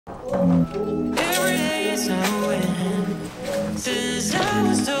Every day is a win. Since I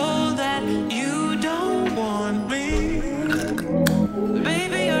was told that you don't want me,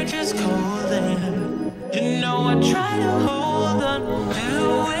 baby, you're just calling. You know I try to hold on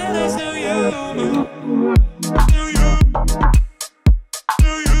to where there's no you.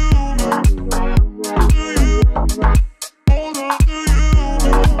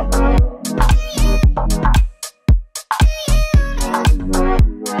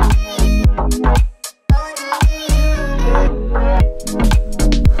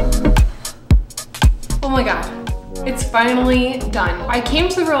 Oh my God, it's finally done. I came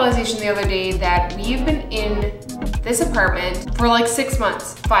to the realization the other day that we've been in this apartment for like 6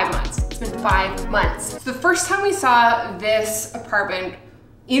 months, 5 months. It's been 5 months. So the first time we saw this apartment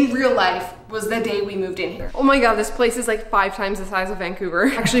in real life was the day we moved in here. Oh my God, this place is like 5 times the size of Vancouver.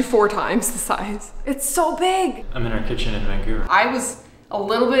 Actually 4 times the size. It's so big. I'm in our kitchen in Vancouver. I was a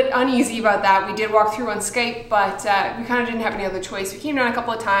little bit uneasy about that. We did walk through on Skype, but we kind of didn't have any other choice. We came down a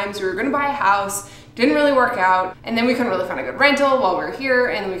couple of times. We were gonna buy a house. Didn't really work out, and then we couldn't really find a good rental while we were here,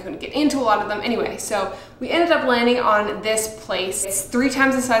 and then we couldn't get into a lot of them anyway. So we ended up landing on this place. It's 3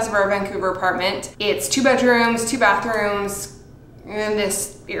 times the size of our Vancouver apartment. It's 2 bedrooms, 2 bathrooms in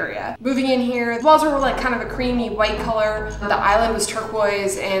this area. Moving in here, the walls were like kind of a creamy white color. The island was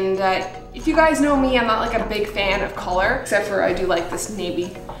turquoise, and if you guys know me, I'm not like a big fan of color, except for I do like this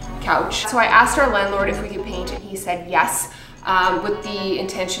navy couch. So I asked our landlord if we could paint, and he said yes. With the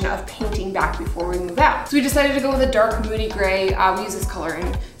intention of painting back before we move out. So we decided to go with a dark Moody gray. We use this color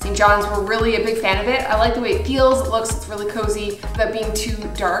in St. John's. We're really a big fan of it. I like the way it feels, it looks, it's really cozy without being too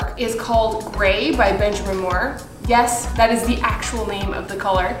dark. It's called Gray by Benjamin Moore. Yes, that is the actual name of the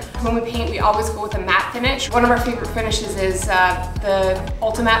color. When we paint, we always go with a matte finish. One of our favorite finishes is the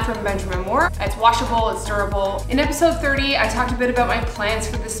Ultimatte from Benjamin Moore. It's washable, it's durable. In episode 30, I talked a bit about my plans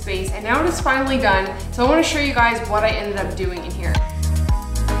for this space, and now it is finally done. So I want to show you guys what I ended up doing in here.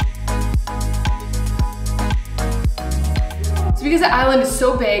 So because the island is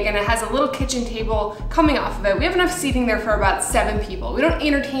so big and it has a little kitchen table coming off of it, we have enough seating there for about 7 people. We don't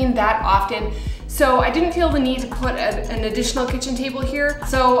entertain that often. So I didn't feel the need to put an additional kitchen table here.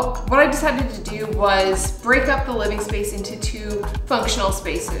 So what I decided to do was break up the living space into 2 functional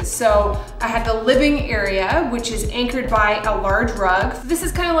spaces. So I had the living area, which is anchored by a large rug. So this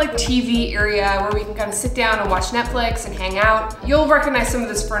is kind of like the TV area where we can kind of sit down and watch Netflix and hang out. You'll recognize some of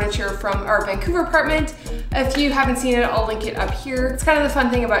this furniture from our Vancouver apartment. If you haven't seen it, I'll link it up here. It's kind of the fun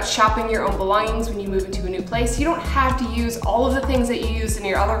thing about shopping your own belongings when you move into a new place. You don't have to use all of the things that you use in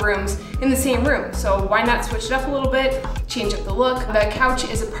your other rooms in the same room. So why not switch it up a little bit, change up the look. The couch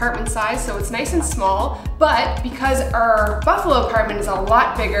is apartment size, so it's nice and small, but because our Buffalo apartment is a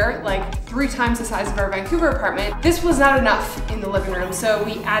lot bigger, like 3 times the size of our Vancouver apartment, this was not enough in the living room. So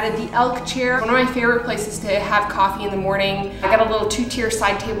we added the elk chair, one of my favorite places to have coffee in the morning. I got a little 2-tier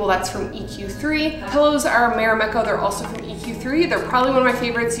side table that's from EQ3. Pillows are Marimekko, they're also from EQ3. They're probably one of my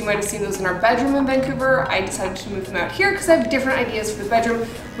favorites. You might have seen those in our bedroom in Vancouver. I decided to move them out here because I have different ideas for the bedroom,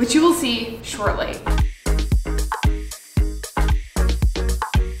 which you will see shortly.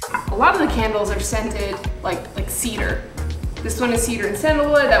 A lot of the candles are scented like cedar. This one is cedar and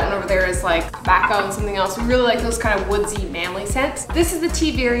sandalwood. That one over there is like tobacco and something else. We really like those kind of woodsy, manly scents. This is the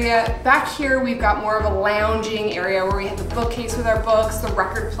TV area. Back here, we've got more of a lounging area where we have the bookcase with our books, the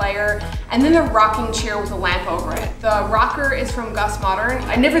record player, and then the rocking chair with a lamp over it. The rocker is from Gus Modern.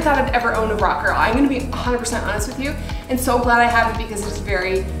 I never thought I'd ever own a rocker. I'm gonna be 100% honest with you, and so glad I have it because it's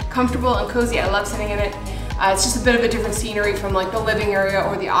very comfortable and cozy. I love sitting in it. It's just a bit of a different scenery from like the living area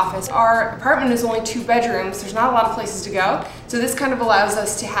or the office. Our apartment is only 2 bedrooms. There's not a lot of places to go. So this kind of allows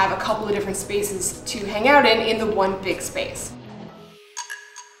us to have a couple of different spaces to hang out in the one big space.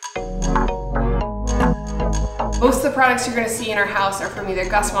 Most of the products you're gonna see in our house are from either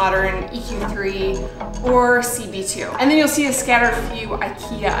Gus Modern, EQ3, or CB2. And then you'll see a scattered few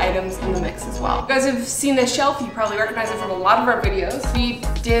Ikea items in the mix as well. If you guys have seen this shelf, you probably recognize it from a lot of our videos. We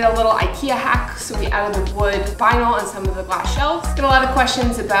did a little Ikea hack, so we added the wood vinyl and some of the glass shelves. Got a lot of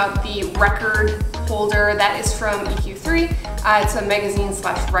questions about the record holder. That is from EQ3. It's a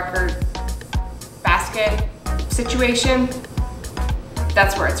magazine/record basket situation.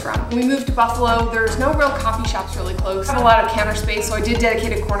 That's where it's from. When we moved to Buffalo, there's no real coffee shops really close. I have a lot of counter space, so I did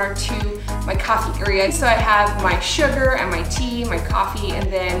dedicate a corner to my coffee area. So I have my sugar and my tea, my coffee, and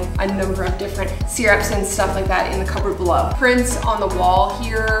then a number of different syrups and stuff like that in the cupboard below. Prints on the wall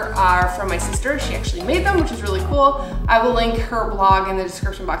here are from my sister. She actually made them, which is really cool. I will link her blog in the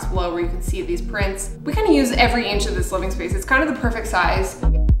description box below where you can see these prints. We kind of use every inch of this living space. It's kind of the perfect size.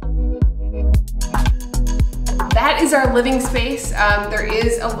 that is our living space. There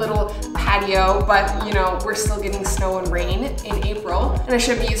is a little patio, but you know, we're still getting snow and rain in April. And I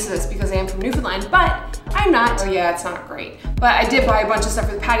should be used to this because I am from Newfoundland, but I'm not. Oh yeah, it's not great. But I did buy a bunch of stuff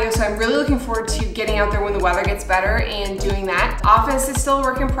for the patio, so I'm really looking forward to getting out there when the weather gets better and doing that. Office is still a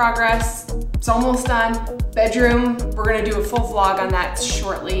work in progress. It's almost done. Bedroom, we're gonna do a full vlog on that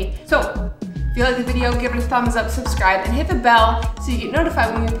shortly. So, if you like the video, give it a thumbs up, subscribe, and hit the bell so you get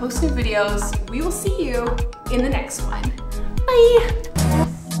notified when we post new videos. We will see you in the next one. Bye!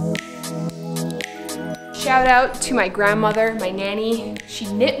 Shout out to my grandmother, my nanny.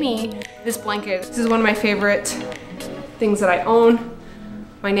 She knit me this blanket. This is one of my favorite things that I own.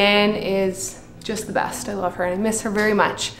 My nan is just the best. I love her and I miss her very much.